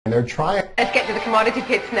They're trying. Let's get to the commodity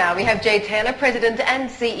pits now. We have Jay Taylor, President and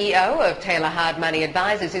CEO of Taylor Hard Money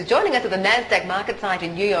Advisors, who's joining us at the NASDAQ market site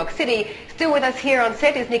in New York City. Still with us here on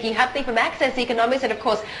set is Nikki Hutney from Access Economics, and of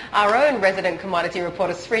course our own resident commodity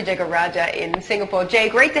reporter Sri Raja in Singapore. Jay,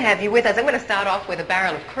 great to have you with us. I'm going to start off with a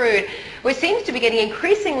barrel of crude, which seems to be getting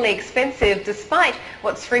increasingly expensive despite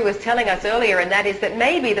what Sri was telling us earlier, and that is that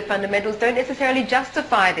maybe the fundamentals don't necessarily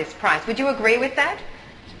justify this price. Would you agree with that?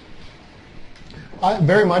 I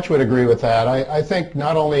very much would agree with that. I think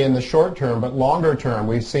not only in the short term but longer term,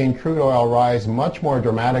 we've seen crude oil rise much more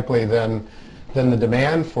dramatically than the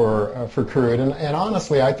demand for crude, and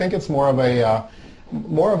honestly, I think it's more of a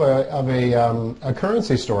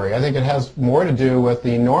currency story. I think it has more to do with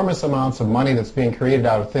the enormous amounts of money that's being created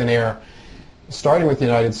out of thin air, starting with the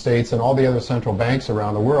United States, and all the other central banks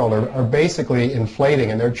around the world are basically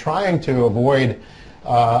inflating, and they're trying to avoid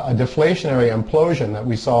a deflationary implosion that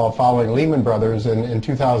we saw following Lehman Brothers in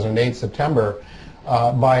 2008 September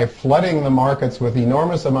by flooding the markets with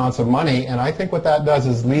enormous amounts of money. And I think what that does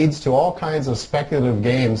is leads to all kinds of speculative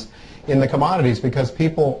gains in the commodities, because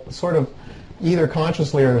people sort of either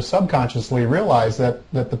consciously or subconsciously realize that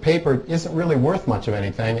the paper isn't really worth much of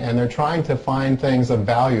anything, and they're trying to find things of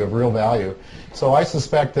value, of real value. So I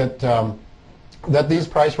suspect that that these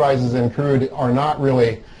price rises in crude are not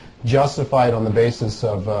really justified on the basis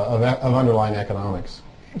of underlying economics.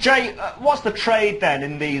 Jay, what's the trade then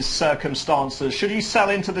in these circumstances? Should you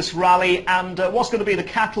sell into this rally, and what's going to be the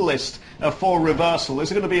catalyst for reversal?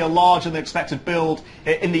 Is it going to be a larger than expected build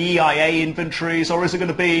in the EIA inventories, or is it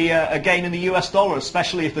going to be a gain in the US dollar,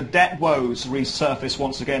 especially if the debt woes resurface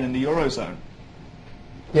once again in the Eurozone?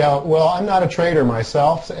 Yeah, well, I'm not a trader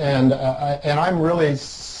myself, and I'm really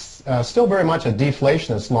still very much a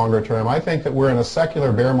deflationist longer term. I think that we're in a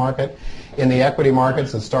secular bear market in the equity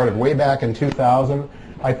markets that started way back in 2000.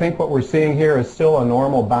 I think what we're seeing here is still a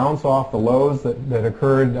normal bounce off the lows that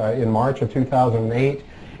occurred in March of 2008.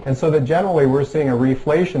 And so that generally we're seeing a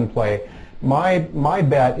reflation play. My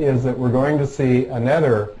bet is that we're going to see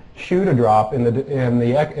another shoe to drop in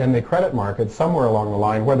the credit market somewhere along the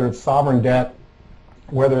line, whether it's sovereign debt,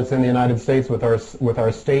 whether it's in the United States with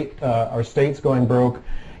our states going broke.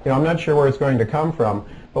 You know, I'm not sure where it's going to come from,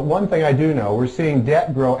 but one thing I do know, we're seeing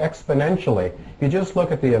debt grow exponentially. If you just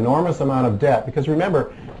look at the enormous amount of debt, because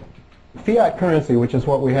remember, fiat currency, which is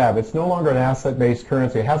what we have, it's no longer an asset-based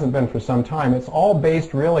currency. It hasn't been for some time. It's all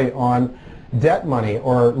based really on debt money,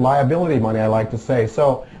 or liability money, I like to say.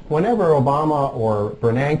 So whenever Obama or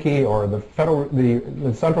Bernanke or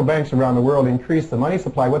the central banks around the world increase the money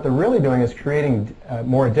supply, what they're really doing is creating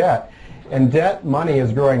more debt. And debt money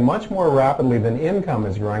is growing much more rapidly than income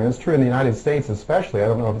is growing. That's true in the United States especially. I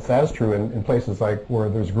don't know if it's as true in places like where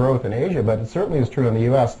there's growth in Asia, but it certainly is true in the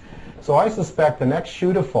U.S. So I suspect the next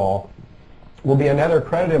shoe to fall will be another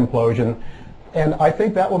credit implosion, and I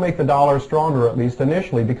think that will make the dollar stronger, at least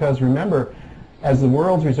initially, because remember, as the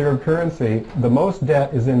world's reserve currency, the most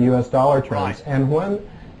debt is in U.S. dollar terms. Right. And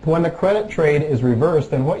when the credit trade is reversed,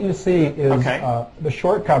 then what you see is the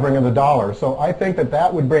short covering of the dollar. So I think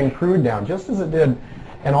that would bring crude down, just as it did,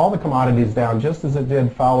 and all the commodities down, just as it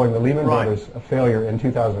did following the Lehman Brothers failure in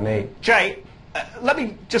 2008. Jay, let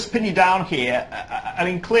me just pin you down here. I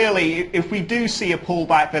mean, clearly, if we do see a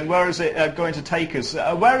pullback, then where is it going to take us?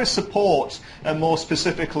 Where is support, more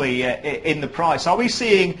specifically, in the price? Are we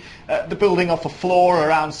seeing the building off a floor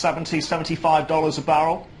around $70, $75 a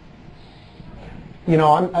barrel? You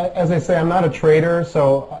know, as I say, I'm not a trader,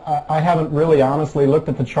 so I haven't really honestly looked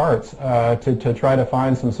at the charts to try to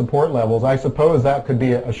find some support levels. I suppose that could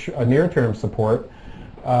be a near-term support.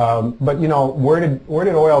 But you know, where did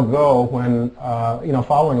oil go when you know,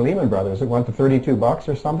 following Lehman Brothers? It went to $32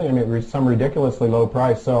 or something. I mean, it was some ridiculously low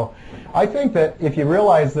price. So I think that if you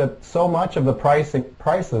realize that so much of the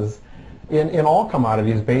prices in all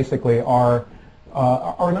commodities basically are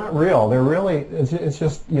not real. They're really, it's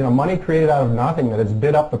just, you know, money created out of nothing that has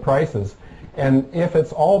bid up the prices. And if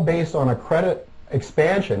it's all based on a credit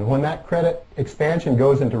expansion, when that credit expansion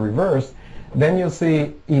goes into reverse, then you'll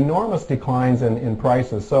see enormous declines in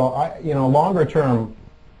prices. So, you know, longer term,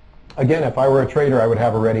 again, if I were a trader, I would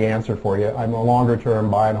have a ready answer for you. I'm a longer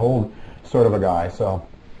term buy and hold sort of a guy. So.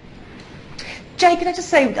 Jay, can I just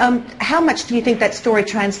say, how much do you think that story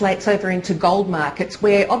translates over into gold markets,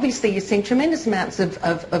 where obviously you're seeing tremendous amounts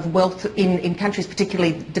of wealth in countries,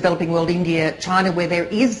 particularly developing world, India, China, where there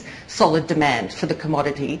is solid demand for the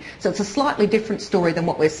commodity. So it's a slightly different story than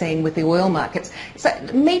what we're seeing with the oil markets. So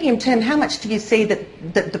medium term, how much do you see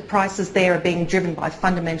that the prices there are being driven by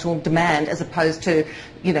fundamental demand as opposed to,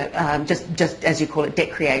 you know, just as you call it,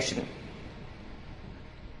 debt creation?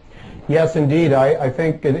 Yes, indeed. I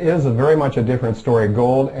think it is very much a different story,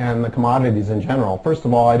 gold and the commodities in general. First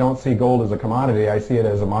of all, I don't see gold as a commodity. I see it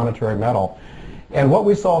as a monetary metal. And what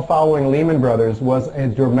we saw following Lehman Brothers was a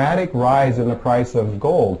dramatic rise in the price of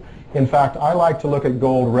gold. In fact, I like to look at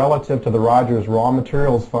gold relative to the Rogers Raw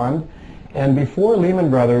Materials Fund. And before Lehman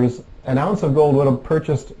Brothers, an ounce of gold would have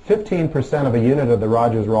purchased 15% of a unit of the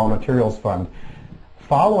Rogers Raw Materials Fund.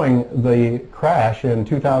 Following the crash in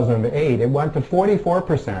 2008, it went to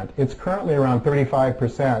 44%. It's currently around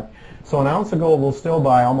 35%. So an ounce of gold will still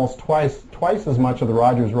buy almost twice as much of the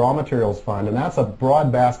Rogers Raw Materials Fund, and that's a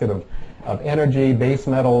broad basket of energy, base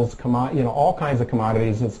metals, all kinds of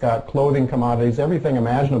commodities. It's got clothing commodities, everything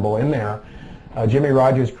imaginable in there. Jimmy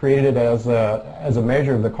Rogers created it as a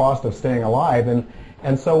measure of the cost of staying alive,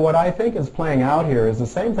 and so what I think is playing out here is the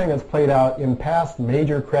same thing that's played out in past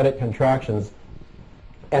major credit contractions.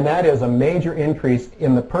 And that is a major increase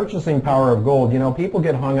in the purchasing power of gold. You know, people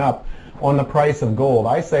get hung up on the price of gold.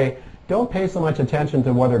 I say, don't pay so much attention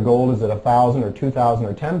to whether gold is at 1,000 or 2,000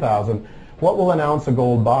 or 10,000. What will an ounce of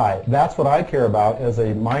gold buy? That's what I care about as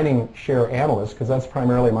a mining share analyst, because that's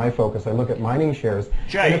primarily my focus. I look at mining shares.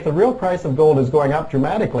 Jay. And if the real price of gold is going up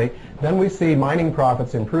dramatically, then we see mining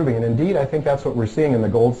profits improving. And indeed, I think that's what we're seeing in the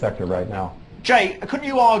gold sector right now. Jay, couldn't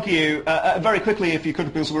you argue, very quickly if you could,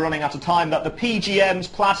 because we're running out of time, that the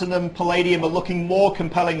PGMs, platinum, palladium, are looking more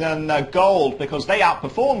compelling than gold because they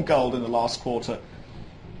outperformed gold in the last quarter?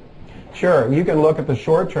 Sure. You can look at the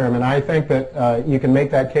short term, and I think that you can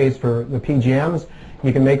make that case for the PGMs.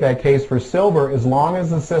 You can make that case for silver as long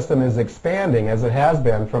as the system is expanding, as it has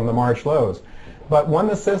been from the March lows. But when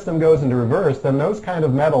the system goes into reverse, then those kind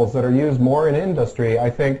of metals that are used more in industry,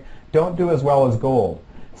 I think, don't do as well as gold.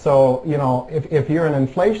 So, you know, if you're an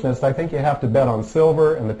inflationist, I think you have to bet on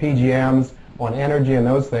silver and the PGMs, on energy and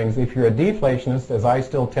those things. If you're a deflationist, as I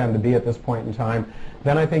still tend to be at this point in time,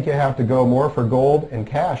 then I think you have to go more for gold and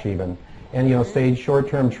cash even. And, you know, stay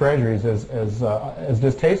short-term treasuries, as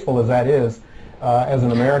distasteful as that is, as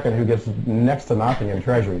an American who gets next to nothing in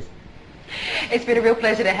treasuries. It's been a real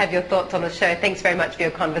pleasure to have your thoughts on the show. Thanks very much for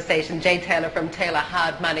your conversation. Jay Taylor from Taylor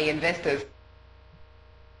Hard Money Investors.